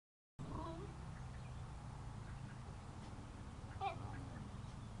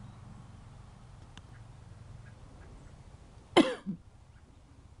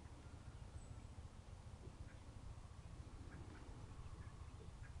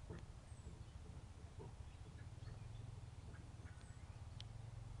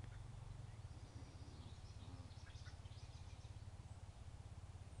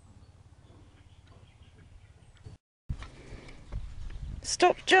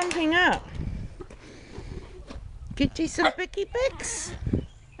Stop jumping up. Get you some picky picks.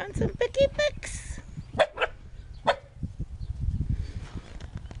 Want some picky picks?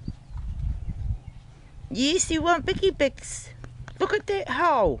 Yes, you want picky picks. Look at that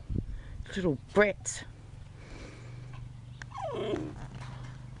hole. Little brats.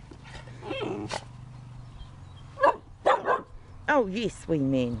 Oh yes,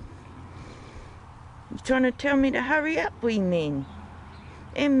 Weeman. You trying to tell me to hurry up, Weeman?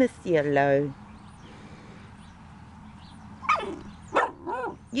 And Miss Yellow.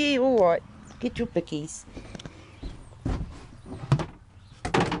 Yeah, alright. Get your pickies.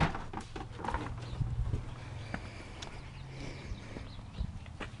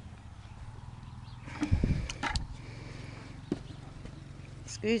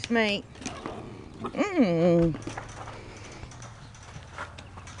 Excuse me.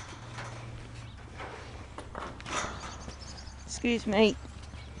 Excuse me.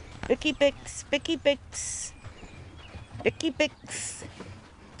 Picky picks, picky picks. Picky picks.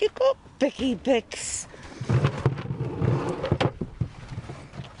 You got picky picks.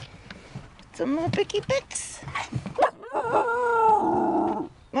 Some more picky picks.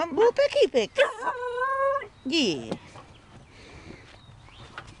 Want more picky picks? Yeah.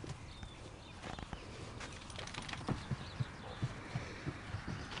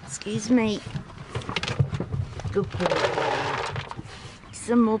 Excuse me. Good boy.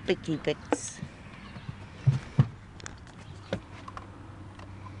 Some more picky picks.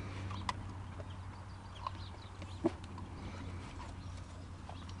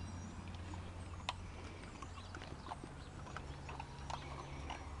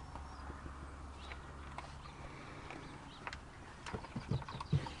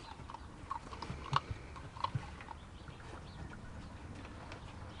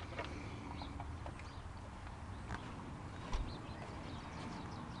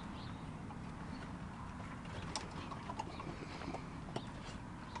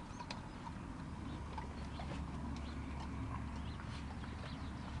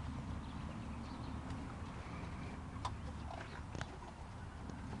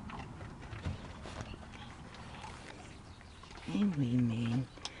 And Weeman,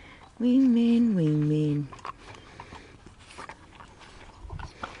 Weeman, Weeman.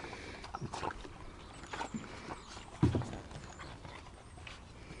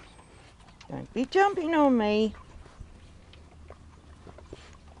 Don't be jumping on me.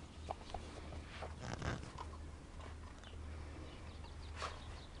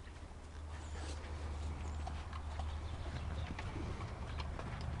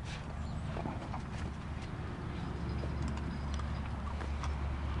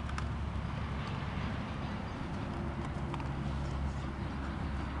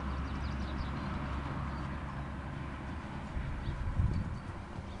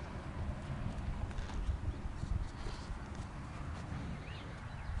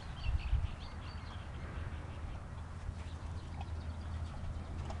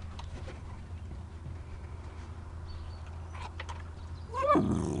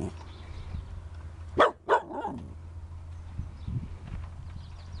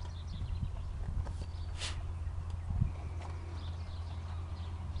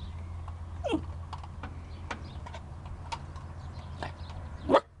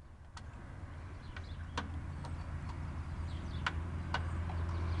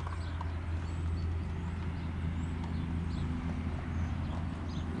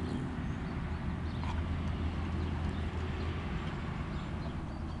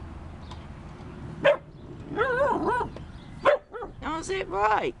 How's that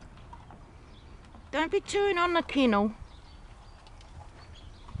right? Don't be chewing on the kennel.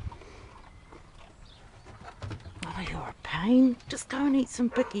 Oh, you're a pain. Just go and eat some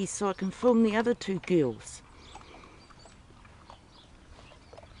pickies so I can film the other two girls.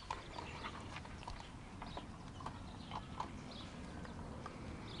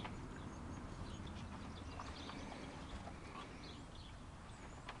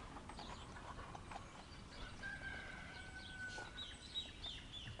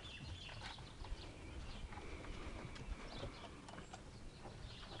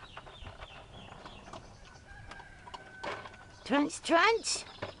 Trunch, trunch.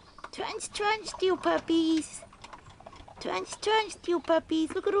 Trunch, trunch, steel puppies. Trunch, trunch, steel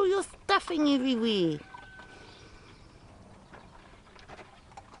puppies. Look at all your stuffing everywhere.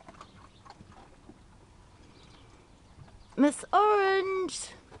 Miss Orange,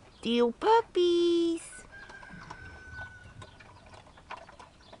 steel puppies.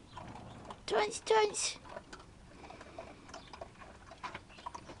 Trunch, trunch.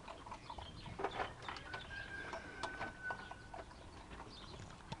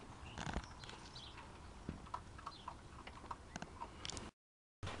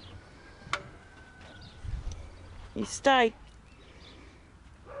 You stay.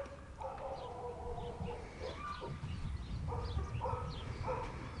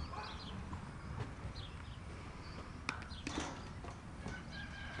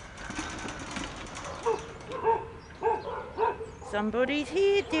 Somebody's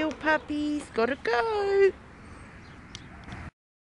here, dear puppies. Gotta go.